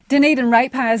Dunedin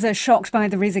ratepayers are shocked by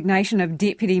the resignation of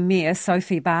Deputy Mayor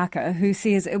Sophie Barker, who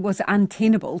says it was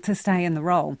untenable to stay in the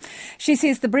role. She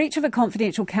says the breach of a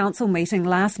confidential council meeting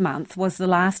last month was the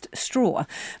last straw,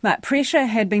 but pressure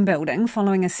had been building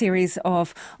following a series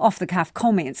of off-the-cuff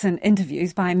comments and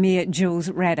interviews by Mayor Jules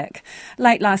Radich.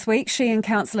 Late last week, she and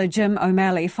councillor Jim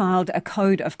O'Malley filed a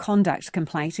code of conduct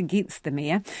complaint against the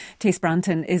mayor. Tess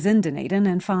Brunton is in Dunedin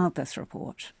and filed this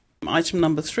report. Item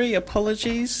number 3,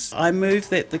 apologies. I move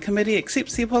that the committee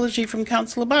accepts the apology from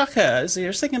councillor Barker. Is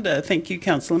there a seconder? Thank you,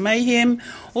 councillor Mayhem.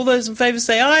 All those in favour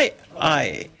say aye.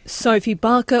 Aye. Sophie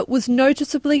Barker was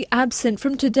noticeably absent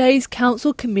from today's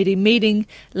council committee meeting,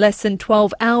 less than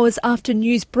 12 hours after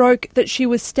news broke that she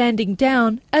was standing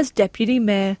down as deputy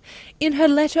mayor. In her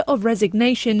letter of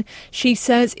resignation, she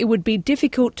says it would be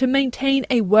difficult to maintain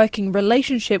a working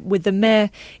relationship with the mayor,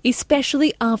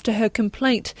 especially after her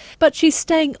complaint, but she's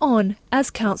staying on as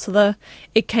councillor.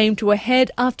 It came to a head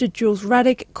after Jules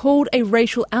Radich called a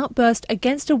racial outburst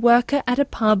against a worker at a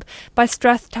pub by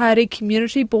Strathtyre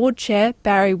Community Board Chair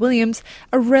Barry Williams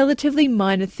a relatively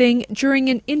minor thing during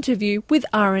an interview with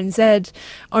RNZ.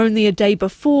 Only a day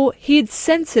before, he had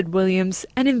censored Williams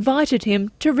and invited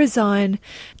him to resign.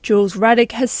 Jules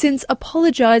Radich has since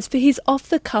apologised for his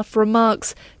off-the-cuff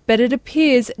remarks, but it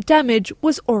appears damage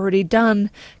was already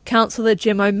done. Councillor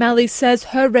Jim O'Malley says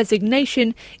her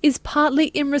resignation is partly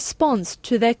in response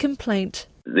to their complaint.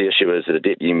 The issue is that a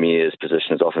deputy mayor's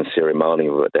position is often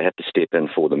ceremonial, but they have to step in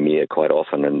for the mayor quite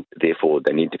often, and therefore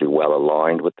they need to be well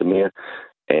aligned with the mayor.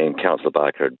 And councillor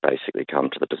Barker had basically come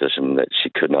to the position that she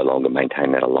could no longer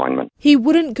maintain that alignment. He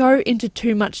wouldn't go into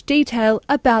too much detail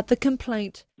about the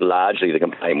complaint. Largely the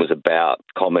complaint was about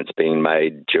comments being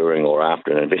made during or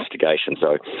after an investigation,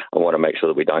 so I want to make sure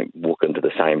that we don't walk into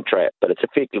the same trap, but it's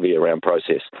effectively around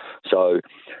process. So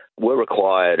we're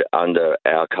required under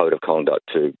our code of conduct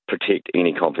to protect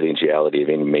any confidentiality of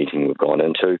any meeting we've gone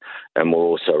into, and we're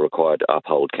also required to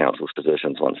uphold council's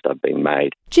positions once they've been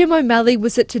made. Jim O'Malley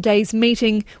was at today's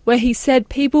meeting where he said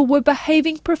people were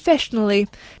behaving professionally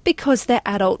because they're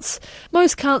adults.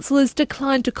 Most councillors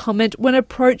declined to comment when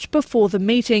approached before the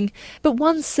meeting, but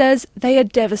one says they are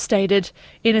devastated.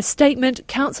 In a statement,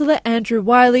 councillor Andrew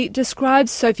Wiley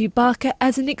describes Sophie Barker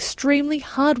as an extremely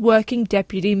hard-working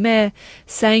deputy mayor,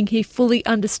 saying he fully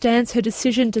understands her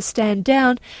decision to stand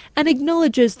down and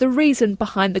acknowledges the reason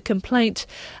behind the complaint.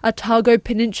 Otago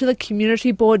Peninsula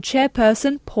Community Board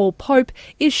chairperson Paul Pope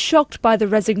is shocked by the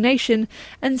resignation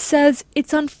and says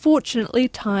it's unfortunately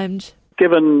timed.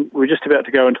 Given we're just about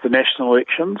to go into the national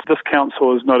elections, this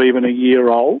council is not even a year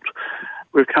old.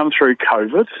 We've come through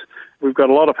COVID. We've got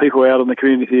a lot of people out in the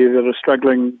community that are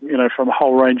struggling, from a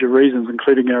whole range of reasons,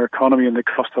 including our economy and the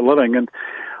cost of living. And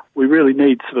we really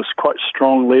need sort of quite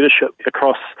strong leadership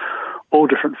across all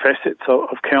different facets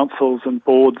of councils and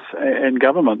boards and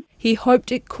government. He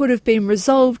hoped it could have been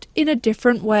resolved in a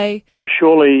different way.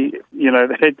 Surely,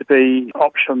 there had to be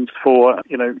options for,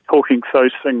 talking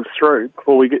those things through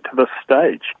before we get to this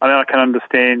stage. I mean, I can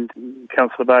understand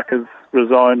Councillor Barker's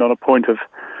resigned on a point of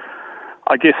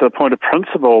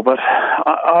principle, but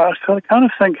I kind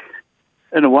of think,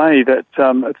 in a way, that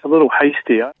it's a little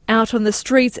hasty. Out on the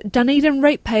streets, Dunedin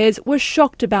ratepayers were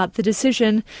shocked about the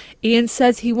decision. Ian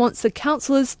says he wants the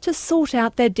councillors to sort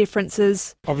out their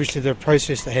differences. Obviously, the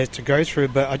process that has to go through,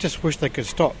 but I just wish they could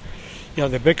stop,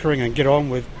 the bickering and get on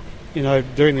with,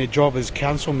 doing their job as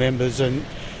council members and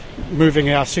moving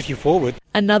our city forward.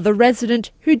 Another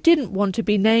resident who didn't want to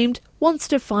be named wants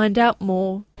to find out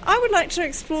more. I would like to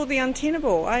explore the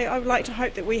untenable. I would like to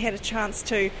hope that we had a chance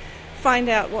to find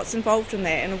out what's involved in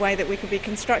that in a way that we could be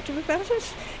constructive about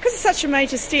it. Because it's such a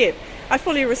major step. I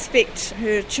fully respect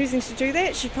her choosing to do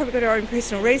that. She's probably got her own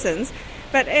personal reasons.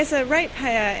 But as a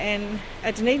ratepayer and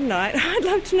a Dunedinite, I'd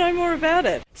love to know more about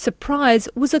it. Surprise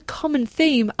was a common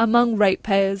theme among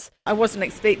ratepayers. I wasn't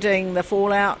expecting the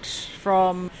fallout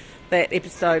from that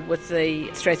episode with the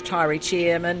Strathtyre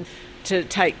chairman to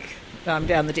take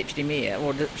down the deputy mayor,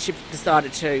 or she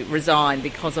decided to resign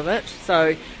because of it.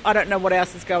 So I don't know what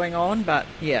else is going on, but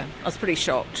yeah, I was pretty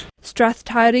shocked.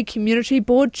 Strathtyre Community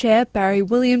Board Chair Barry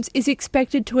Williams is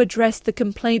expected to address the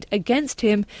complaint against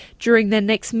him during their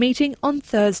next meeting on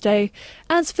Thursday.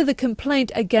 As for the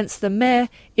complaint against the mayor,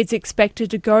 it's expected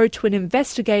to go to an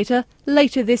investigator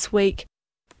later this week.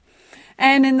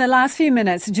 And in the last few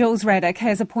minutes, Jules Radich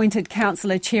has appointed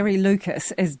councillor Cherry Lucas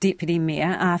as Deputy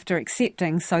Mayor after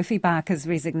accepting Sophie Barker's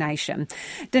resignation.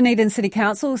 Dunedin City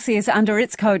Council says under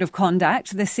its code of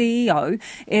conduct, the CEO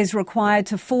is required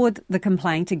to forward the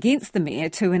complaint against the Mayor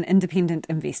to an independent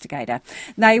investigator.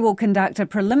 They will conduct a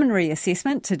preliminary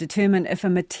assessment to determine if a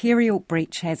material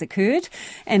breach has occurred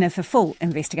and if a full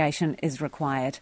investigation is required.